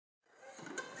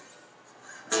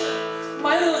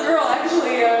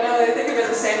think of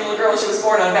her the same little girl. She was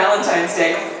born on Valentine's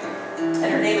Day, and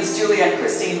her name is Juliet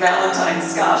Christine Valentine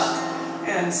Scott.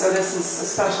 And so this is a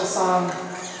special song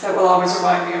that will always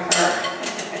remind me of her.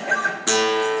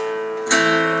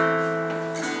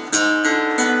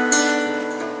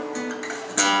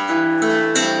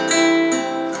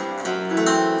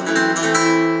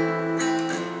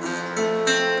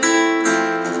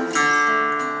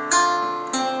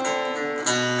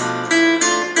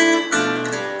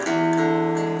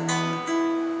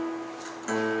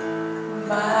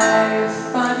 My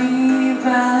funny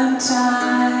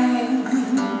Valentine,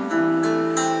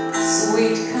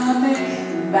 sweet comic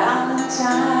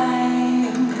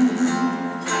Valentine,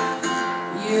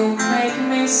 you make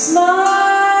me smile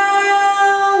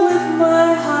with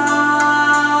my heart.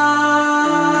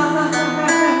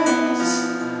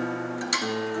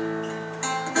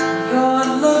 Your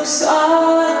looks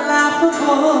are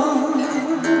laughable,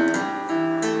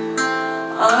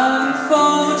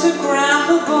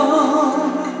 unphotographable.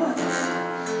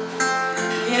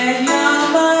 Yeah, you're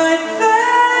my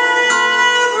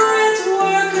favorite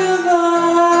work of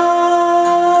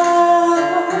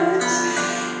art.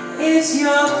 Is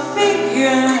your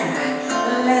figure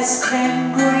less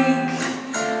than Greek?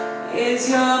 Is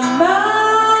your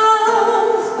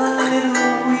mouth a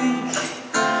little weak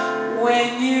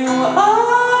when you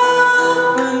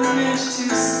open it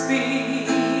to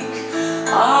speak?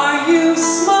 Are you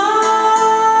smart?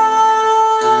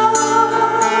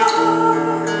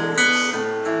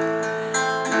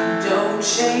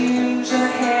 Change a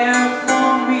hair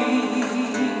for me,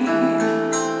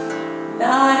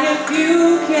 not if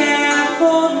you care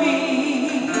for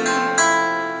me.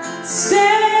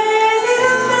 Stay,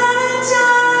 little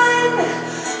Valentine,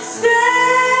 stay.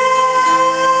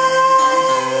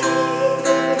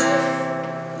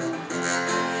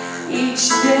 Each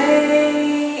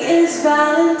day is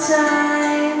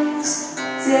Valentine's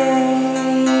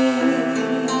Day.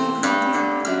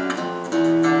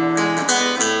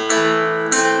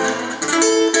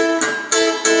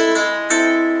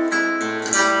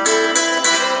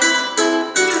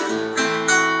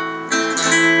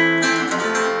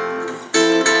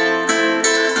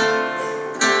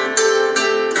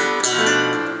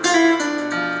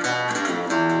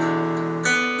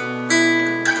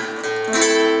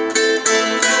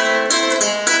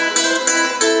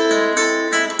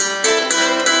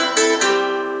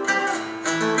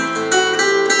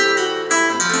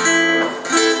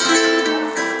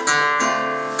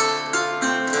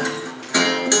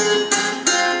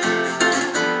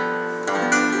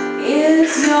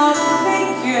 Is your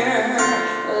figure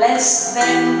less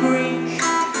than Greek?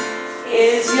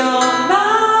 Is your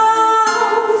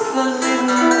mouth a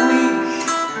little weak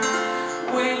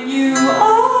when you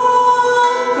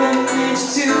open it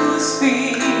to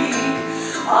speak?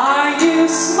 Are you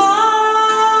smart?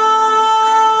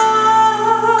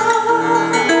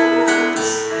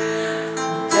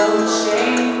 Don't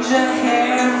change a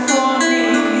hair for me,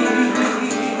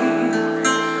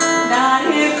 not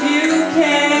if you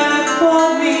care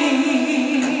for me.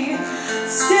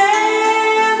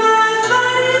 Stay, my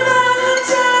funny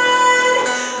Valentine,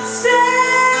 stay.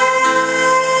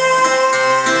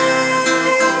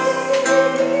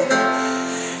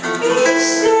 Each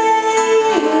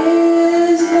day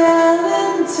is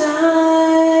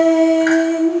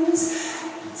Valentine's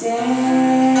Day.